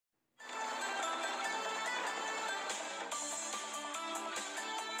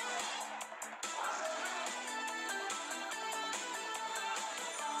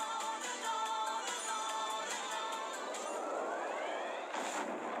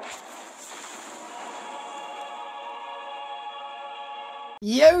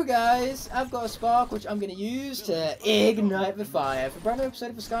Yo guys, I've got a spark which I'm going to use to ignite the fire. For a brand new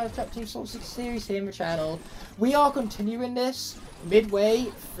episode of the Skylanders Chapter 2 Soul 6 series here on the channel. We are continuing this midway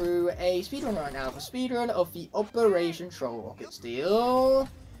through a speedrun right now. The speedrun of the Operation Troll Rocket Steal.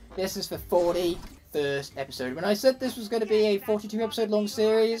 This is the 41st episode. When I said this was going to be a 42 episode long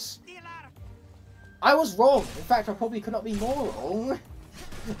series, I was wrong. In fact, I probably could not be more wrong.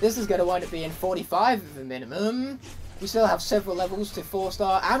 This is going to wind up being 45 at the minimum. We still have several levels to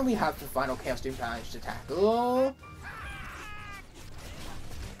 4-star, and we have the final Chaos Doom challenge to tackle.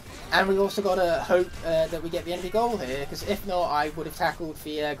 And we also got to hope that we get the enemy goal here, because if not, I would have tackled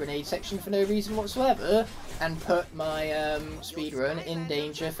the grenade section for no reason whatsoever, and put my speedrun in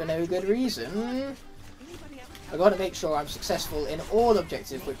danger for no good reason. I've got to make sure I'm successful in all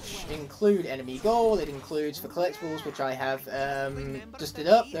objectives, which include enemy goal. It includes the collectibles, which I have just did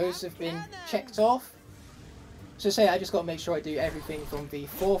up. Those have been checked off. So say I just got to make sure I do everything from the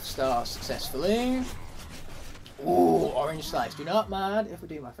 4th star successfully. Ooh, orange slice. Do not mind if we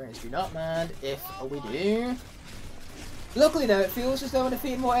do, my friends. Do not mind if we do. Luckily though, it feels as though I'm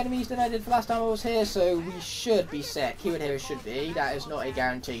defeating more enemies than I did the last time I was here, so we should be set. Keyword here should be. That is not a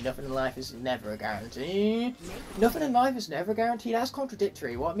guarantee. Nothing in life is never a guarantee. Nothing in life is never a guarantee. That's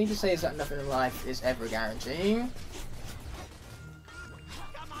contradictory. What I mean to say is that nothing in life is ever a guarantee.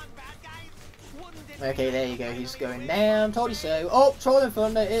 Okay, there you go, he's going down, told you so. Oh, Troll and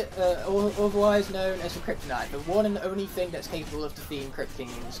Thunder, otherwise known as the Kryptonite, the one and only thing that's capable of defeating Crypt King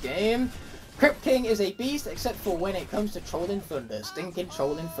in this game. Crypt King is a beast, except for when it comes to Troll and Thunder. Stinking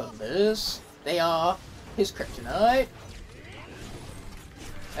Troll and Thunders. They are his Kryptonite.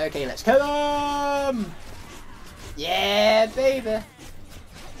 Okay, let's come! Yeah, baby! Okay,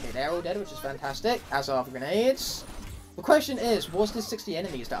 they're all dead, which is fantastic, as are the grenades. The question is, was there 60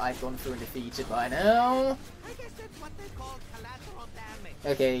 enemies that I've gone through and defeated by now?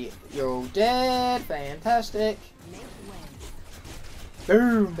 Okay, you're all dead. Fantastic.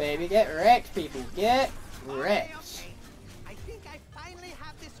 Boom, baby. Get wrecked, people. Get wrecked.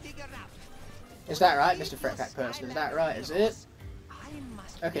 Is that right, Mr. Fretpack person? Is that right, is it?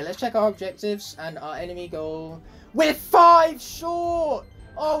 Okay, let's check our objectives and our enemy goal. We're 5 short!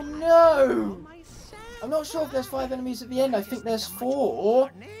 Oh no! I'm not sure if there's 5 enemies at the end. I think there's 4.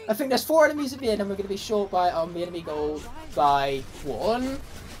 I think there's 4 enemies at the end, and we're going to be short by the enemy goal by 1.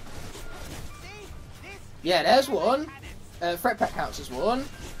 Yeah, there's 1. Fretpack counts as 1.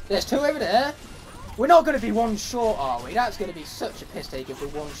 There's 2 over there. We're not going to be 1 short, are we? That's going to be such a piss take if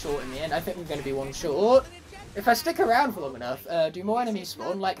we're 1 short in the end. I think we're going to be 1 short. If I stick around for long enough, do more enemies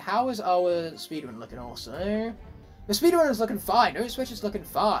spawn? Like, how is our speedrun looking also? The speedrun is looking fine. No Switch is looking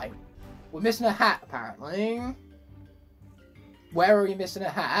fine. We're missing a hat, apparently. Where are we missing a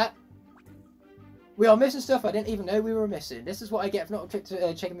hat? We are missing stuff I didn't even know we were missing. This is what I get for not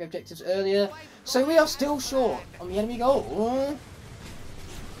checking the objectives earlier. So we are still short on the enemy goal.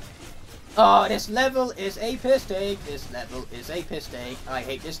 Oh, this level is a piss take. This level is a piss take. I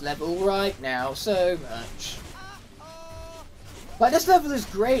hate this level right now so much. Like, this level is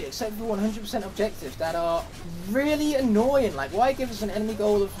great, except for 100% objectives that are really annoying. Like, why give us an enemy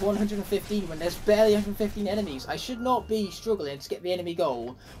goal of 115 when there's barely 115 enemies? I should not be struggling to get the enemy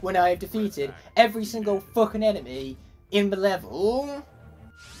goal when I have defeated every single fucking enemy in the level.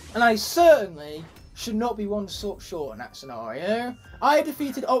 And I certainly should not be 1 short in that scenario. I have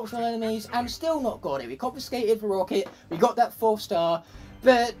defeated optional enemies and still not got it. We confiscated the rocket, we got that 4th star,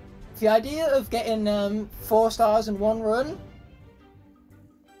 but the idea of getting 4 stars in 1 run,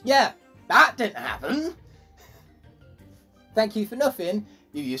 yeah, that didn't happen. Thank you for nothing,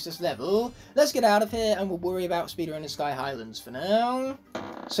 you useless level. Let's get out of here and we'll worry about speedrunning Sky Highlands for now.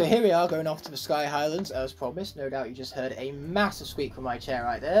 So here we are going off to the Sky Highlands as promised. No doubt you just heard a massive squeak from my chair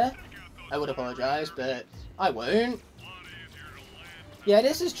right there. I would apologise, but I won't. Yeah,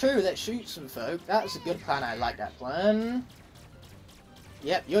 this is true. Let's shoot some folk. That's a good plan. I like that plan.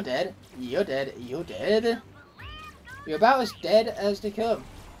 Yep, you're dead. You're dead. You're dead. You're about as dead as they come.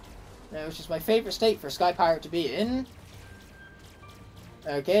 No, which is my favourite state for a Sky Pirate to be in.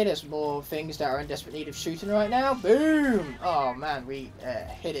 Okay, there's more things that are in desperate need of shooting right now. Boom! Oh man, we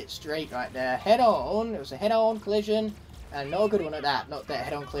hit it straight right there. Head on. It was a head-on collision, and not a good one at that. Not that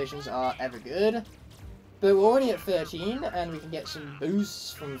head-on collisions are ever good. But we're already at 13, and we can get some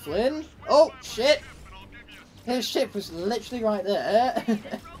boosts from Flynn. Oh, shit! His ship was literally right there.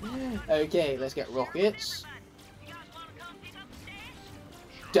 Okay, let's get rockets.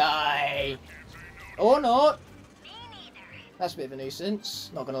 Die! Or not! That's a bit of a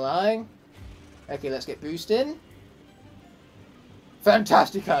nuisance, not gonna lie. Okay, let's get boosted.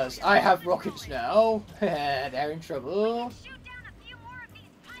 Fantasticas! I have rockets now. They're in trouble.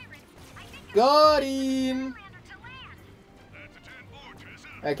 Got him!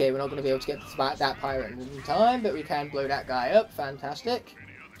 Okay, we're not going to be able to get to that pirate in time, but we can blow that guy up. Fantastic.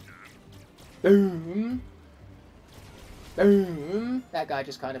 Boom! Boom! That guy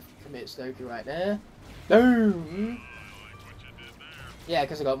just kind of commits Loki right there. Boom! Yeah,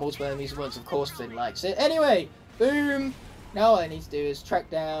 because I got multiple enemies at once, of course Finn likes it. Anyway, boom! Now all I need to do is track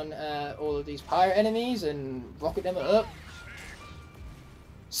down all of these pirate enemies and rocket them up.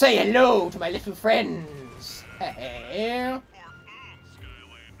 Say hello to my little friends! Hey.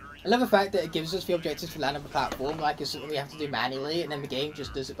 I love the fact that it gives us the objectives to land on the platform, like it's something we have to do manually, and then the game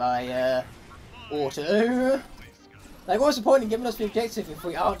just does it by auto. Like, what's the point in giving us the objective if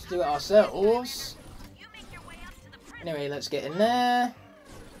we aren't to do it ourselves? Anyway, let's get in there.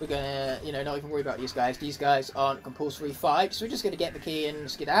 We're gonna, you know, not even worry about these guys. These guys aren't compulsory fights, so we're just gonna get the key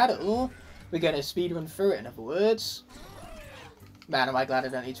and skedaddle. We're gonna speedrun through it, in other words. Man, am I glad I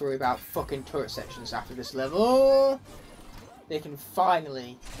don't need to worry about fucking turret sections after this level. They can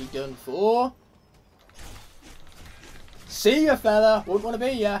finally be done for. See ya, fella. Wouldn't want to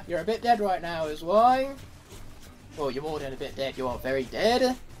be ya. You're a bit dead right now, is why. Well, you're more than a bit dead. You are very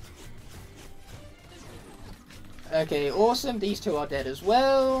dead. Okay, awesome. These two are dead as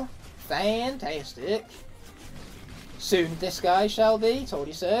well. Fantastic. Soon this guy shall be. Told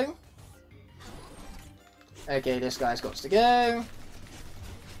you so. Okay, this guy's got to go.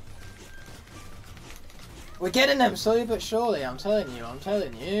 We're getting them slowly but surely, I'm telling you, I'm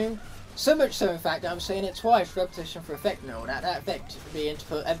telling you. So much so, in fact, I'm saying it twice, repetition for effect and all that. That effect being to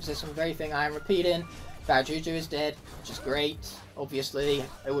put emphasis on the very thing I am repeating. Bad Juju is dead, which is great, obviously.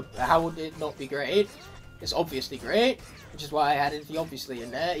 How would it not be great? It's obviously great, which is why I added the obviously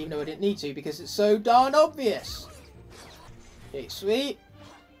in there, even though I didn't need to, because it's so darn obvious. Okay, sweet.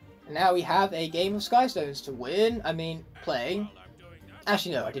 And now we have a game of Skystones to win. I mean, play.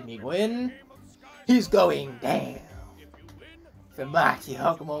 Actually, no, I didn't mean win. He's going down. The mighty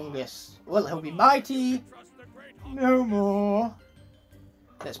Hugamongus. Well, he'll be mighty no more.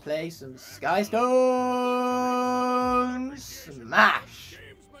 Let's play some Skystones. Smash.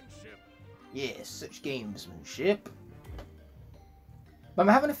 Yes, such gamesmanship. But I'm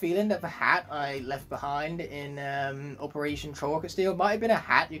having a feeling that the hat I left behind in Operation Rocket Steel might have been a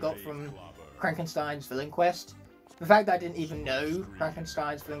hat you got from Frankenstein's Villain Quest. The fact that I didn't even know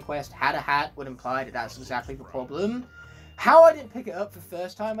Frankenstein's Villain Quest had a hat would imply that that's exactly the problem. How I didn't pick it up the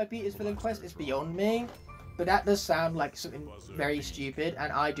first time I beat his Villain Quest is beyond me. But that does sound like something very stupid,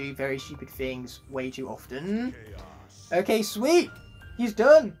 and I do very stupid things way too often. Okay, sweet! He's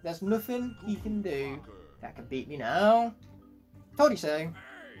done! There's nothing he can do that can beat me now. Told you so.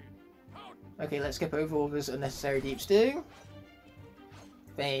 Okay, let's skip over all this unnecessary deep stew.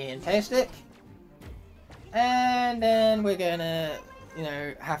 Fantastic. And then we're gonna, you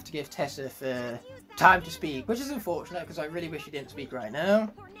know, have to give Tessa for time to speak, which is unfortunate because I really wish she didn't speak right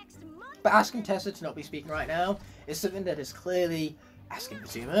now. But asking Tessa to not be speaking right now is something that is clearly asking for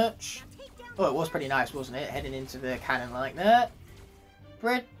too much. Oh, it was pretty nice, wasn't it? Heading into the cannon like that.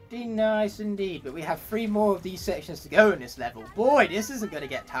 Pretty nice indeed. But we have 3 more of these sections to go in this level. Boy, this isn't going to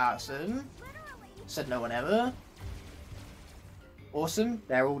get tiresome. Said no one ever. Awesome.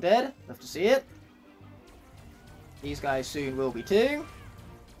 They're all dead. Love to see it. These guys soon will be too.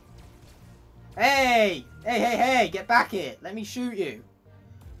 Hey! Hey, hey, hey! Get back here! Let me shoot you.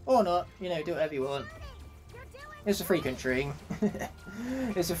 Or not. You know, do whatever you want. It's a free country.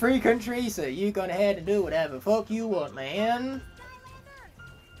 It's a free country, so you go ahead and do whatever the fuck you want, man.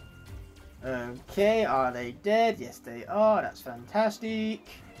 Okay, are they dead? Yes, they are. That's fantastic.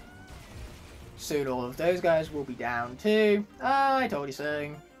 Soon all of those guys will be down too. I told you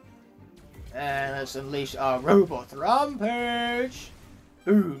so. And let's unleash our robot rampage.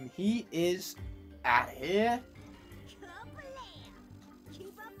 Boom, he is out of here.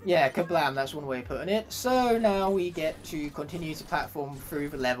 Yeah, kablam, that's one way of putting it. So now we get to continue to platform through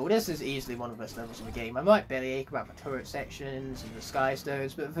the level. This is easily one of the best levels in the game. I might bellyache about the turret sections and the sky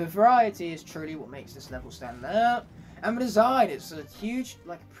stones, but the variety is truly what makes this level stand out. And the design, it's a huge,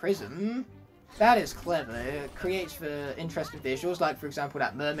 like, prism. That is clever. It creates the interesting visuals, like, for example,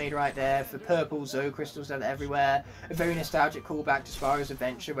 that mermaid right there, the purple Zoe crystals that are everywhere. A very nostalgic callback to Spyro's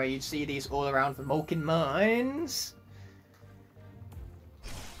Adventure, where you'd see these all around the Malkin Mines.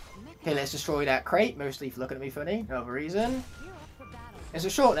 Okay, let's destroy that crate, mostly for looking at me funny, no other reason. It's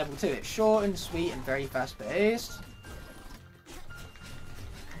a short level too, it's short and sweet and very fast paced.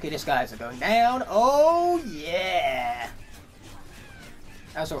 Okay, these guys are going down. Oh yeah!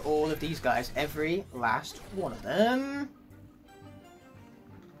 As are all of these guys, every last one of them.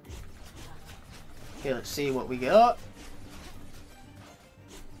 Okay, let's see what we got.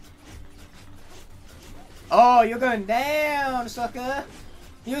 Oh, you're going down, sucker.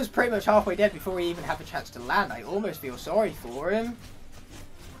 He was pretty much halfway dead before he even had a chance to land. I almost feel sorry for him.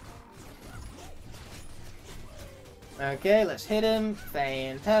 Okay, let's hit him.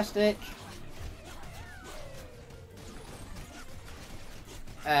 Fantastic.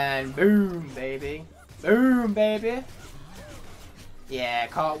 And boom, baby. Boom, baby. Yeah,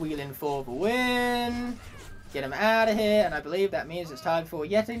 cartwheeling for the win. Get him out of here, and I believe that means it's time for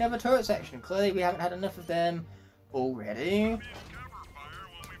yet another turret section. Clearly, we haven't had enough of them already.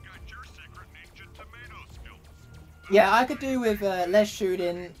 Yeah, I could do with less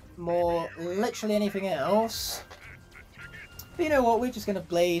shooting, more literally anything else. But you know what, we're just going to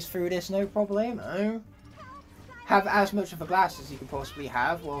blaze through this, no problemo. Have as much of a blast as you can possibly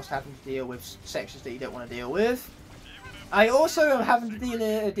have, whilst having to deal with sections that you don't want to deal with. I also am having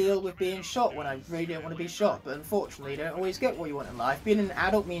to deal with being shot when I really don't want to be shot, but unfortunately you don't always get what you want in life. Being an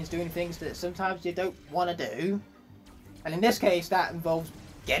adult means doing things that sometimes you don't want to do. And in this case, that involves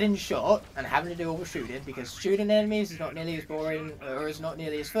getting shot and having to do all the shooting, because shooting enemies is not nearly as boring, or is not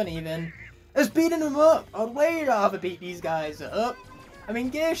nearly as fun even, as beating them up. I'd way rather beat these guys up. I mean,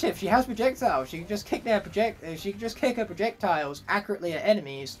 Gear Shift, she has projectiles. She can just kick her projectiles accurately at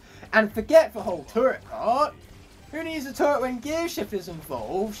enemies and forget the whole turret part. Who needs a turret when Gear Shift is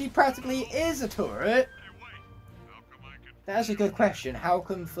involved? She practically is a turret. That's a good question. How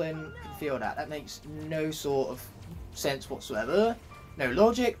come Flynn can feel that? That makes no sort of sense whatsoever. No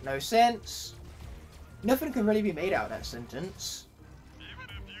logic, no sense. Nothing can really be made out of that sentence.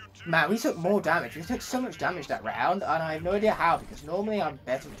 Man, we took more damage. We took so much damage that round, and I have no idea how, because normally I'm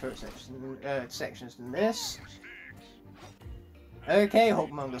better at turret sections than this. Okay,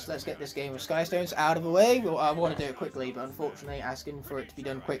 Hulkmongers, let's get this game of Skystones out of the way. Well, I want to do it quickly, but unfortunately asking for it to be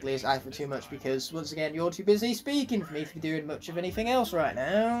done quickly is asking for too much, because once again, you're too busy speaking for me to be doing much of anything else right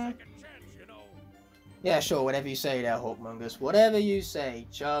now. Yeah, sure, whatever you say there, Hulkmongers. Whatever you say,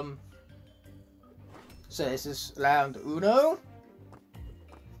 chum. So this is round uno.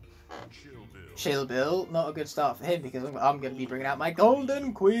 Chill Bill, not a good start for him, because I'm going to be bringing out my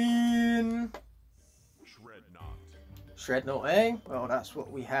Golden Queen. Shrednaught, eh? Well, that's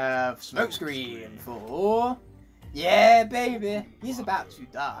what we have Smokescreen for. Yeah, baby. He's about to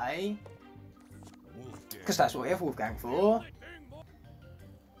die. Because that's what we have Wolfgang for.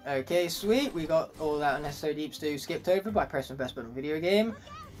 Okay, sweet. We got all that unnecessary deep stew skipped over by pressing the best button video game.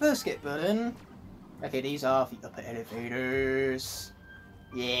 The skip button. Okay, these are the upper elevators.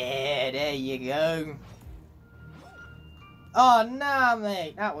 Yeah, there you go. Oh, nah,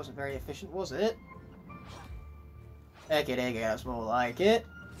 mate. That wasn't very efficient, was it? Okay, there you go. That's more like it.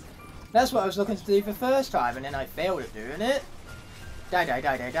 That's what I was looking to do for the first time, and then I failed at doing it. Die, die,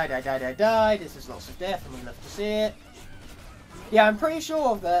 die, die, die, die, die, die, die. This is lots of death, and we love to see it. Yeah, I'm pretty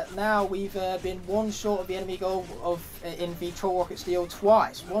sure that now we've been one short of the enemy goal of in the Troll Rocket Steel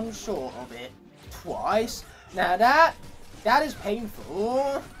twice. One short of it twice. Now that is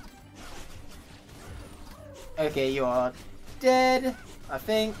painful. Okay, you are dead. I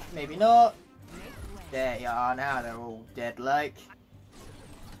think. Maybe not. There you are. Now they're all dead-like.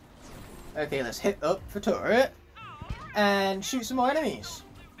 Okay, let's hit up for turret. And shoot some more enemies.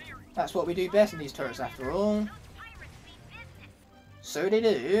 That's what we do best in these turrets after all. So they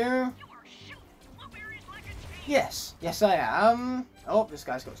do. Yes. Yes, I am. Oh, this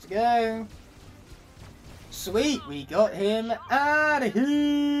guy's got to go. Sweet. We got him out of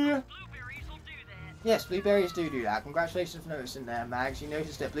here. Yes, blueberries do that. Congratulations for noticing there, Mags. You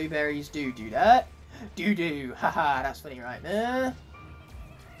noticed that blueberries do that. Do. Haha, that's funny right there.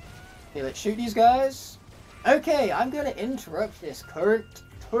 Okay, let's shoot these guys. Okay, I'm going to interrupt this current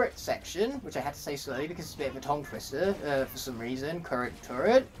turret section, which I had to say slowly because it's a bit of a tongue twister for some reason. Current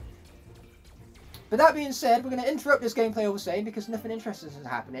turret. But that being said, we're going to interrupt this gameplay all the same because nothing interesting is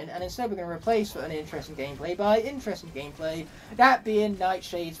happening, and instead we're going to replace uninteresting gameplay by interesting gameplay, that being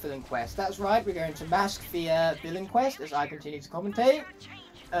Nightshade's Villain Quest. That's right, we're going to mask the Villain Quest as I continue to commentate,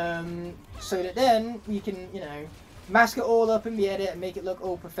 so that then we can, you know, mask it all up in the edit and make it look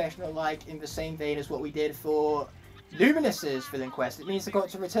all professional, like in the same vein as what we did for Luminous's Villain Quest. It means I got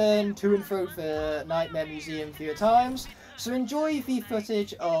to return to and fro the Nightmare Museum a few times. So enjoy the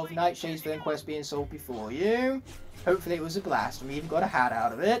footage of Nightshade's Villain Quest being sold before you. Hopefully it was a blast and we even got a hat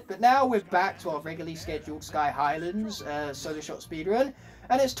out of it. But now we're back to our regularly scheduled Sky Highlands solo shot speedrun.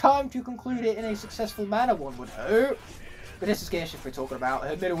 And it's time to conclude it in a successful manner, one would hope. But this is Gear Shift we're talking about.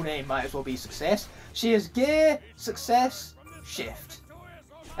 Her middle name might as well be Success. She is Gear Success Shift.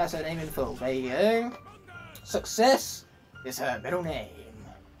 That's her name in full. There you go. Success is her middle name.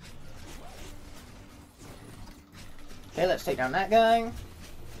 Okay, let's take down that guy.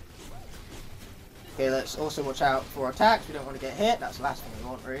 Okay, let's also watch out for attacks. We don't want to get hit. That's the last thing we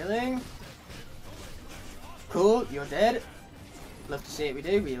want, really. Cool, you're dead. Love to see it, we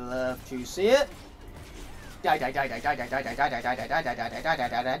do. We love to see it. Die, die, die, die, die, die, die, die, die, die, die, die, die, die, die, die, die,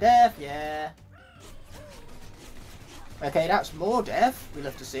 die, die, death, yeah. Okay, that's more death. We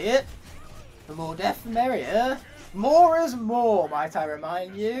love to see it. The more death, the merrier. More is more, might I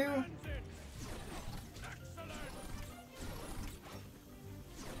remind you.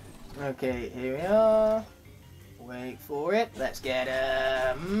 Okay, here we are. Wait for it. Let's get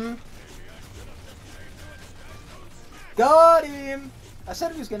him. Got him! I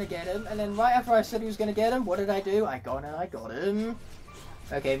said he was going to get him, and then right after I said he was going to get him, what did I do? I got him, I got him.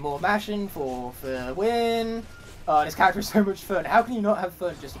 Okay, more mashing for win. Oh, this character is so much fun. How can you not have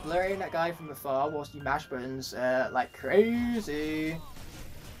fun? Just blurring that guy from afar whilst you mash buttons like crazy.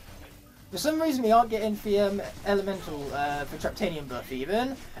 For some reason, we aren't getting the elemental for Traptanium buff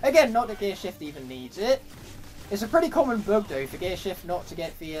even. Again, not that Gear Shift even needs it. It's a pretty common bug though for Gear Shift not to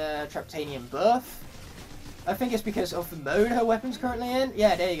get the Traptanium buff. I think it's because of the mode her weapon's currently in.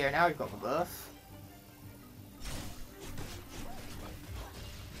 Yeah, there you go. Now we've got the buff.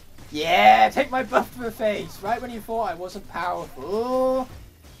 Yeah, take my buff to the face. Right when you thought I wasn't powerful.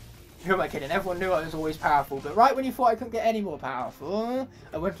 Who am I kidding? Everyone knew I was always powerful. But right when you thought I couldn't get any more powerful,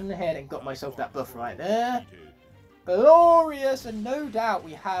 I went on ahead and got myself that buff right there. Glorious. And no doubt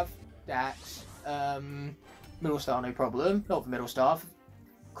we have that middle star, no problem. Not the middle star.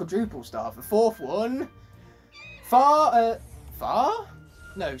 Quadruple star. The fourth one.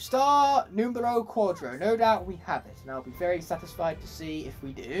 No, star numero quadro. No doubt we have it, and I'll be very satisfied to see if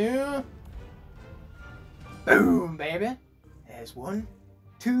we do. Boom, baby. There's 1,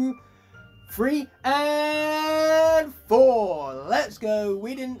 2, 3, and 4. Let's go.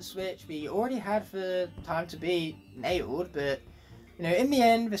 We didn't switch. We already had the time to be nailed, but you know, in the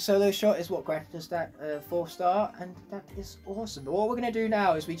end, the solo shot is what granted us that 4th star, and that is awesome. But what we're going to do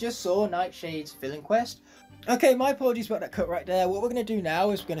now is we just saw Nightshade's filling quest. Okay, my apologies about that cut right there. What we're going to do now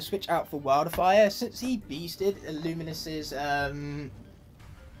is we're going to switch out for Wildfire. Since he beasted Illuminus's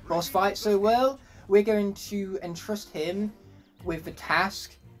boss fight so well, we're going to entrust him with the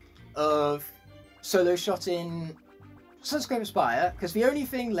task of solo shotting Sunscreen Spire, because the only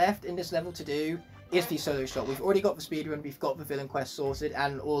thing left in this level to do is the solo shot. We've already got the speedrun, we've got the villain quest sorted,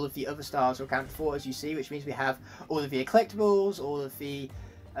 and all of the other stars are accounted for, as you see, which means we have all of the collectibles, all of the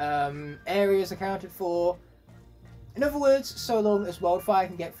areas accounted for. In other words, so long as Wildfire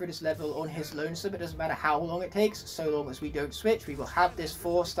can get through this level on his lonesome, it doesn't matter how long it takes, so long as we don't switch, we will have this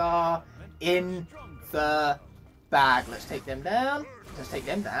 4-star in the bag. Let's take them down. Let's take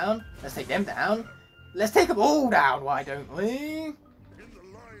them down. Let's take them down. Let's take them all down, why don't we?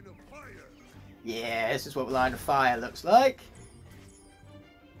 Yeah, this is what the line of fire looks like.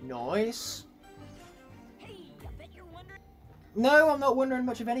 Nice. No, I'm not wondering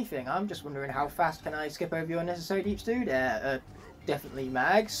much of anything. I'm just wondering how fast can I skip over your unnecessary deep stew there. Definitely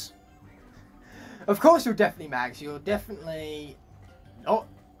Mags. Of course you're definitely Mags. You're definitely not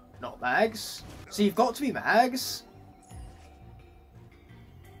Mags. So you've got to be Mags.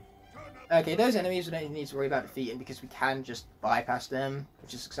 Okay, those enemies we don't even need to worry about defeating because we can just bypass them,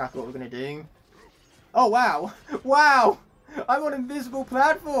 which is exactly what we're going to do. Oh, wow. Wow! I'm on invisible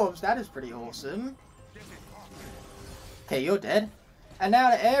platforms. That is pretty awesome. Okay, you're dead. And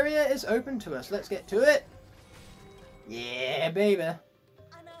now the area is open to us. Let's get to it. Yeah, baby.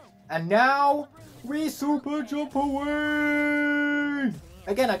 And now we super jump away.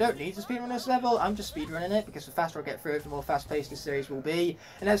 Again, I don't need to speedrun this level. I'm just speedrunning it because the faster I get through it, the more fast-paced this series will be.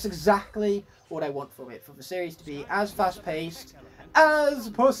 And that's exactly what I want from it. For the series to be as fast-paced as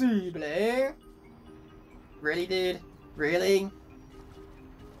possible. Really, dude? Really?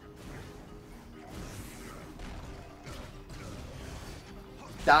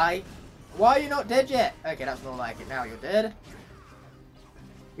 Die. Why are you not dead yet? Okay, that's more like it. Now you're dead.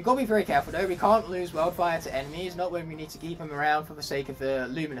 We've got to be very careful though. We can't lose Wildfire to enemies. Not when we need to keep him around for the sake of the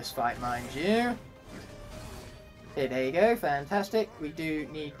Luminous fight, mind you. Okay, there you go. Fantastic. We do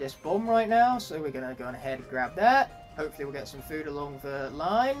need this bomb right now, so we're going to go on ahead and grab that. Hopefully we'll get some food along the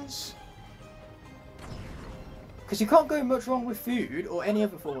lines. Because you can't go much wrong with food, or any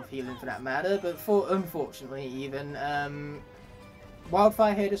other form of healing for that matter, but unfortunately even,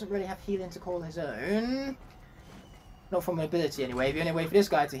 Wildfire here doesn't really have healing to call his own. Not from an ability anyway. The only way for this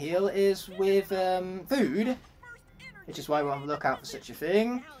guy to heal is with food. Which is why we're on the lookout for such a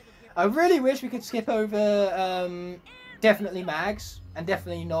thing. I really wish we could skip over definitely Mags. And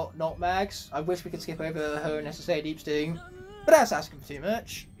definitely not Mags. I wish we could skip over her unnecessary deep stew. But that's asking for too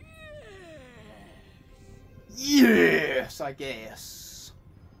much. Yes, I guess.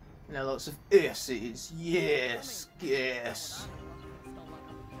 You know, lots of S's. Yes, yes.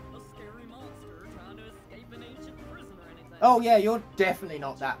 Oh yeah, you're definitely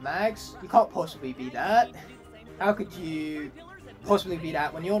not that, Mags. You can't possibly be that. How could you possibly be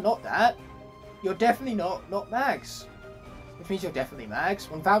that when you're not that? You're definitely not Mags. Which means you're definitely Mags.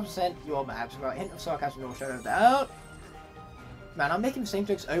 1000% you're Mags, without a hint of sarcasm or shadow of doubt. Man, I'm making the same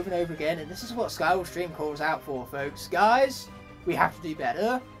jokes over and over again, and this is what Skyward Stream calls out for, folks. Guys, we have to do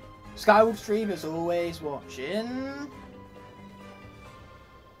better. Skyward Stream is always watching.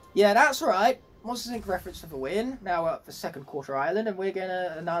 Yeah, that's right. Monsters Inc. reference for the win. Now we're up for second quarter island, and we're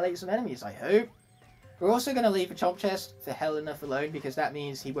gonna annihilate some enemies, I hope. We're also gonna leave a chomp chest for hell enough alone, because that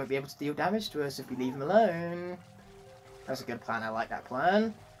means he won't be able to deal damage to us if we leave him alone. That's a good plan, I like that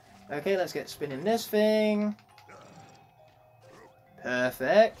plan. Okay, let's get spinning this thing.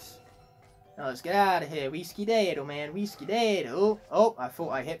 Perfect. Now let's get out of here. We ski-daddle, man. We ski-daddle. Oh, I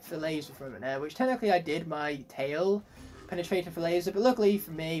thought I hit the laser from it there, which technically I did. My tail penetrated the laser, but luckily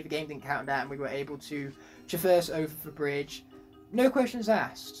for me, the game didn't count that, and we were able to traverse over the bridge. No questions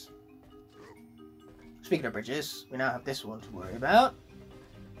asked. Speaking of bridges, we now have this one to worry about.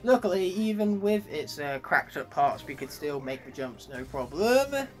 Luckily, even with its cracked up parts, we could still make the jumps no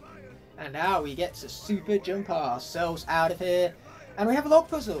problem. And now we get to super jump ourselves out of here. And we have a log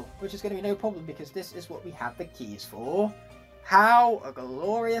puzzle, which is going to be no problem because this is what we have the keys for. How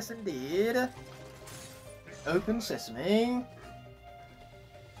glorious indeed. Open sesame.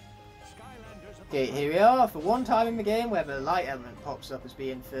 Okay, here we are. For one time in the game where the light element pops up as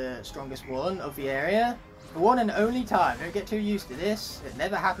being the strongest one of the area. For one and only time. Don't get too used to this. It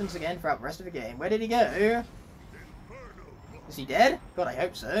never happens again throughout the rest of the game. Where did he go? Is he dead? God, I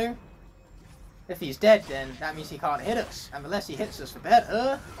hope so. If he's dead, then that means he can't hit us. And the less he hits us, the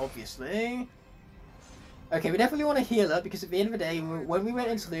better, obviously. Okay, we definitely want to heal up, because at the end of the day, when we went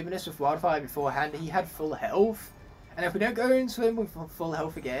into Luminous with Wildfire beforehand, he had full health. And if we don't go into him with full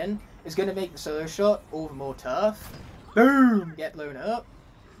health again, it's going to make the solo shot all the more tough. Boom! Get blown up.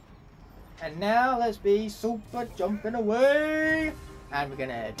 And now let's be super jumping away. And we're going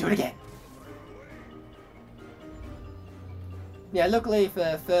to do it again. Yeah, luckily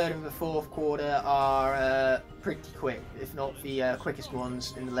the third and the fourth quarter are pretty quick, if not the quickest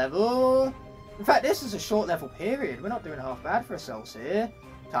ones in the level. In fact, this is a short level period. We're not doing half bad for ourselves here,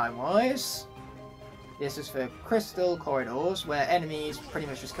 time-wise. This is for crystal corridors, where enemies pretty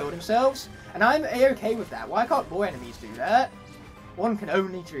much just kill themselves. And I'm a-okay with that. Why can't more enemies do that? One can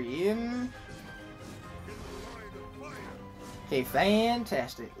only dream. Okay,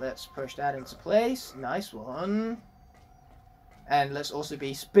 fantastic. Let's push that into place. Nice one. And let's also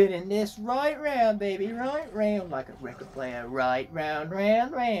be spinning this right round, baby. Right round, like a record player. Right round,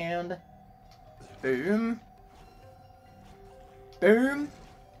 round, round. Boom. Boom.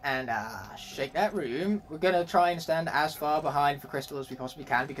 And shake that room. We're going to try and stand as far behind the crystal as we possibly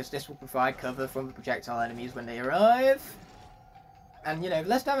can, because this will provide cover from the projectile enemies when they arrive. And, you know, the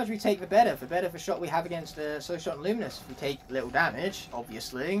less damage we take, the better. The better the shot we have against Solo Shot and Luminous. If we take little damage,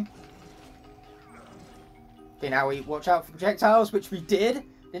 obviously. Okay, now we watch out for projectiles, which we did.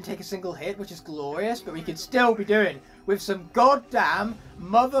 Didn't take a single hit, which is glorious, but we could still be doing with some goddamn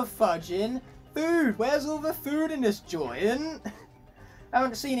mother-fudging food. Where's all the food in this joint? I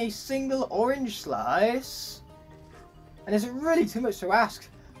haven't seen a single orange slice. And is it really too much to ask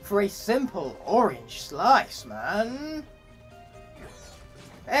for a simple orange slice, man?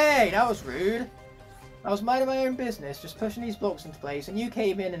 Hey, that was rude. I was minding my own business, just pushing these blocks into place, and you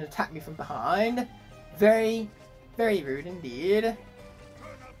came in and attacked me from behind. Very, very rude indeed.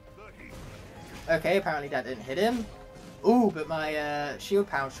 Okay, apparently that didn't hit him. Ooh, but my shield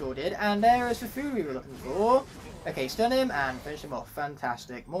pound sure did. And there is the food we were looking for. Okay, stun him and finish him off.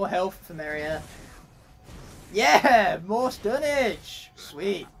 Fantastic. More health for Maria. Yeah, more stunnage.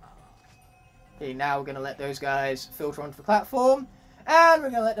 Sweet. Okay, now we're going to let those guys filter onto the platform. And we're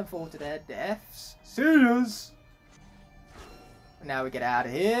going to let them fall to their deaths. See yas. Now we get out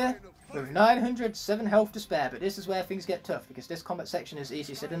of here. With 907 health to spare, but this is where things get tough, because this combat section is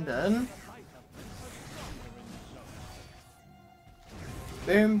easy said and done.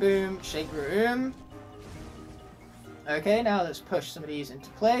 Boom, boom, shake room. Okay, now let's push some of these into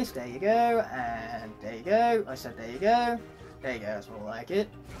place. There you go, and there you go. I said there you go. There you go, that's more like it.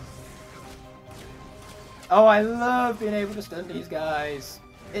 Oh, I love being able to stun these guys.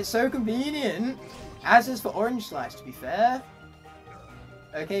 It's so convenient. As is for Orange Slice, to be fair.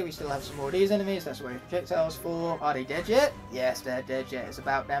 Okay, we still have some more of these enemies. That's what projectiles for. Are they dead yet? Yes, they're dead yet. It's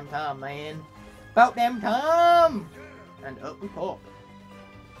about damn time, man. About damn time! And up we pop.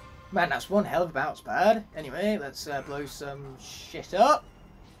 Man, that's one hell of a bounce pad. Anyway, let's blow some shit up.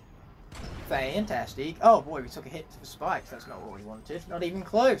 Fantastic. Oh boy, we took a hit to the spikes. That's not what we wanted. Not even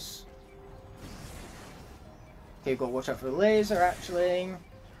close. Okay, we've got to watch out for the laser, actually.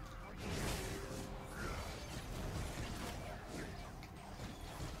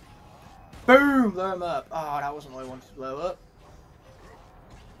 Boom! Blow him up. Oh, that wasn't what I wanted to blow up.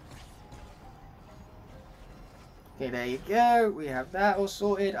 Okay, there you go. We have that all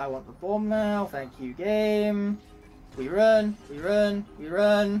sorted. I want the bomb now. Thank you, game. We run, we run, we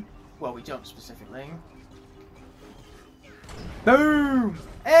run. Well, we jump specifically. Boom!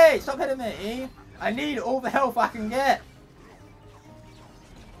 Hey, stop hitting me. I need all the health I can get.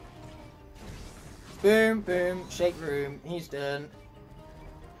 Boom, boom, shake room. He's done.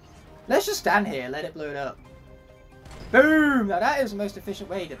 Let's just stand here, let it blow it up. Boom! Now that is the most efficient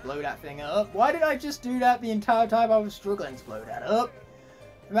way to blow that thing up. Why did I just do that the entire time I was struggling to blow that up?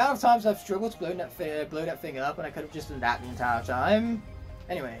 The amount of times I've struggled to blow that thing up, and I could have just done that the entire time.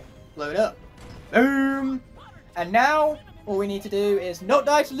 Anyway, blow it up. Boom! And now, all we need to do is not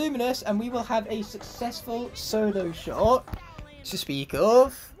die to Luminous, and we will have a successful solo shot to speak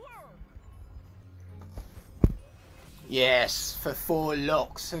of. Yes, for 4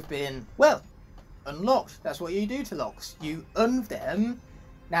 locks have been, well, unlocked. That's what you do to locks. You un them.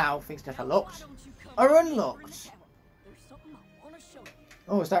 Now, things that are locked are unlocked.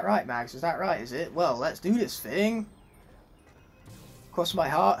 Oh, is that right, Mags? Is that right, is it? Well, let's do this thing. Cross my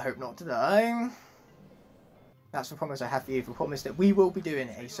heart, hope not to die. That's the promise I have for you. The promise that we will be doing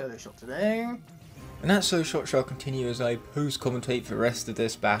a solo shot today. And that solo shot shall continue as I post-commentate for the rest of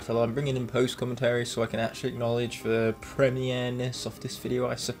this battle. I'm bringing in post-commentary so I can actually acknowledge the premiere-ness of this video,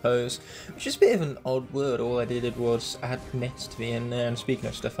 I suppose. Which is a bit of an odd word. All I did was add ness to the end there, and speaking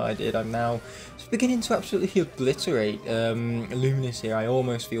of stuff I did, I'm now beginning to absolutely obliterate Luminous here. I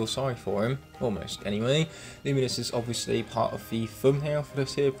almost feel sorry for him. Almost, anyway. Luminous is obviously part of the thumbnail for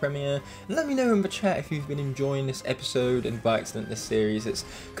this here premiere. And let me know in the chat if you've been enjoying this episode and by accident this series. It's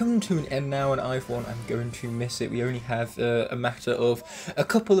coming to an end now, and I'm going to miss it. We only have a matter of a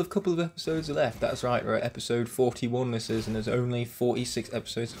couple of episodes left. That's right, we're at episode 41 this is, and there's only 46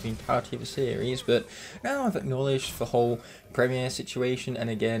 episodes of the entirety of the series. But now I've acknowledged the whole premiere situation, and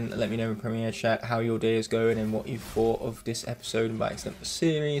again, let me know in premiere chat how your day is going and what you thought of this episode and by accident the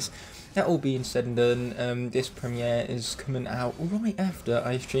series. That all being said and done, this premiere is coming out right after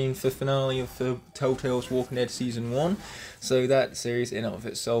I streamed the finale of the Telltale's Walking Dead Season 1. So that series in and of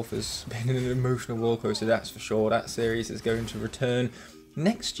itself has been an emotional rollercoaster, that's for sure. That series is going to return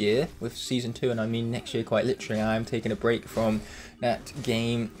next year with Season 2, and I mean next year quite literally. I'm taking a break from that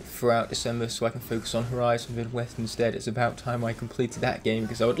game throughout December so I can focus on Horizon Forbidden West instead. It's about time I completed that game,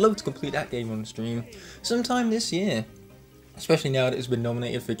 because I would love to complete that game on stream sometime this year. Especially now that it's been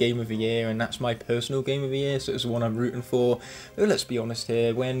nominated for Game of the Year, and that's my personal Game of the Year, so it's the one I'm rooting for. But let's be honest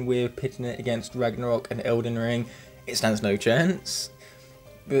here, when we're pitting it against Ragnarok and Elden Ring, it stands no chance.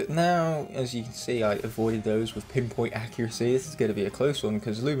 But now, as you can see, I avoided those with pinpoint accuracy. This is going to be a close one,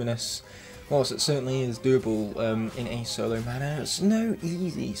 because Luminous, whilst it certainly is doable in a solo manner, it's no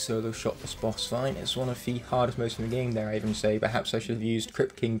easy solo shot this boss fight. It's one of the hardest modes in the game, dare I even say. Perhaps I should have used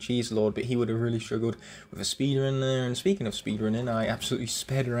Crypt King Cheeselord, but he would have really struggled with a speedrun there. And speaking of speedrunning, I absolutely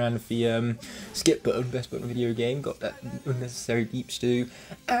sped around the skip button, best button video game, got that unnecessary deep stew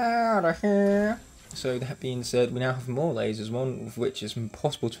out of here. So that being said, we now have more lasers, one of which is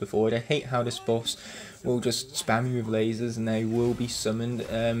impossible to avoid. I hate how this boss will just spam you with lasers, and they will be summoned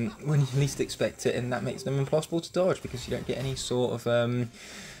when you least expect it, and that makes them impossible to dodge because you don't get any sort of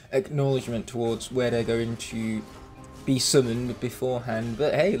acknowledgement towards where they're going to be summoned beforehand.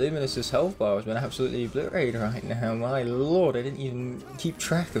 But hey, Luminous's health bar has been absolutely obliterated right now. My lord, I didn't even keep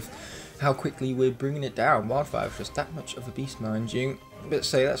track of how quickly we're bringing it down. Wildfire's just that much of a beast, mind you. But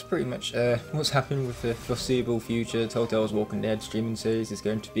say that's pretty much what's happening with the foreseeable future. Telltale's Walking Dead streaming series is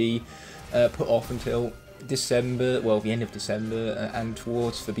going to be put off until December, well, the end of December, and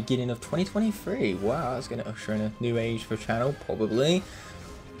towards the beginning of 2023. Wow, that's going to usher in a new age for the channel, probably.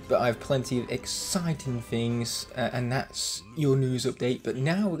 But I have plenty of exciting things, and that's your news update. But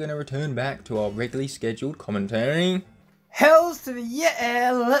now we're going to return back to our regularly scheduled commentary. Hells to the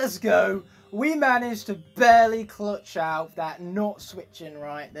yeah, let's go. We managed to barely clutch out that not switching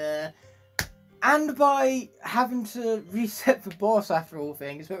right there. And by having to reset the boss after all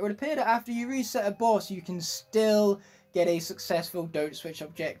things, but it would appear that after you reset a boss, you can still get a successful don't switch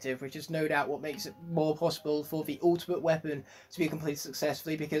objective, which is no doubt what makes it more possible for the ultimate weapon to be completed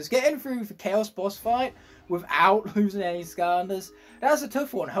successfully, because getting through the Chaos boss fight without losing any Skylanders, that's a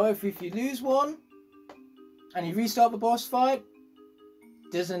tough one. However, if you lose one, and you restart the boss fight,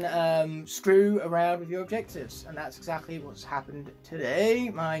 doesn't screw around with your objectives, and that's exactly what's happened today,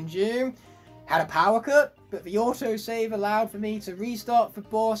 mind you. had a power cut, but the autosave allowed for me to restart the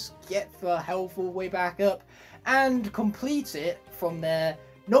boss, get the health all the way back up, and complete it from there,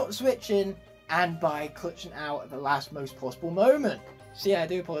 not switching, and by clutching out at the last most possible moment. So yeah, I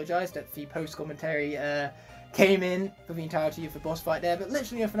do apologise that the post-commentary came in for the entirety of the boss fight there, but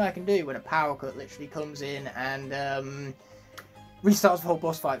literally nothing I can do when a power cut literally comes in and restarts the whole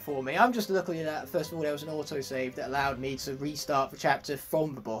boss fight for me. I'm just lucky that, first of all, there was an autosave that allowed me to restart the chapter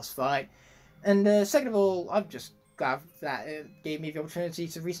from the boss fight. And second of all, I'm just glad that it gave me the opportunity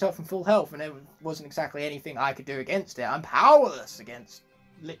to restart from full health, and there wasn't exactly anything I could do against it. I'm powerless against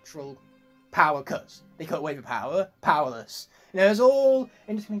literal power cuts. They cut away the power, powerless. You know, it's all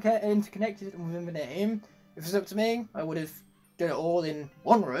interconnected within the name. If it was up to me, I would have done it all in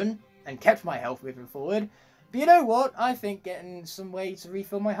one run and kept my health moving forward. But you know what? I think getting some way to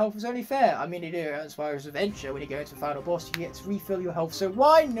refill my health is only fair. I mean, you do it as far as Adventure, when you go into the final boss, you get to refill your health. So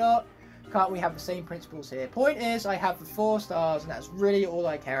why not? Can't we have the same principles here? Point is, I have the 4 stars, and that's really all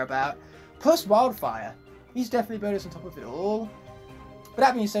I care about. Plus Wildfire. He's definitely bonus on top of it all. But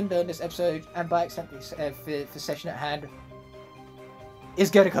that being said, this episode, and by extent the session at hand,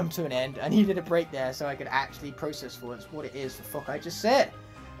 is going to come to an end. I needed a break there so I could actually process for once what it is the fuck I just said.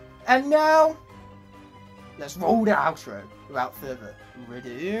 And now, let's roll the outro without further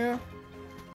ado.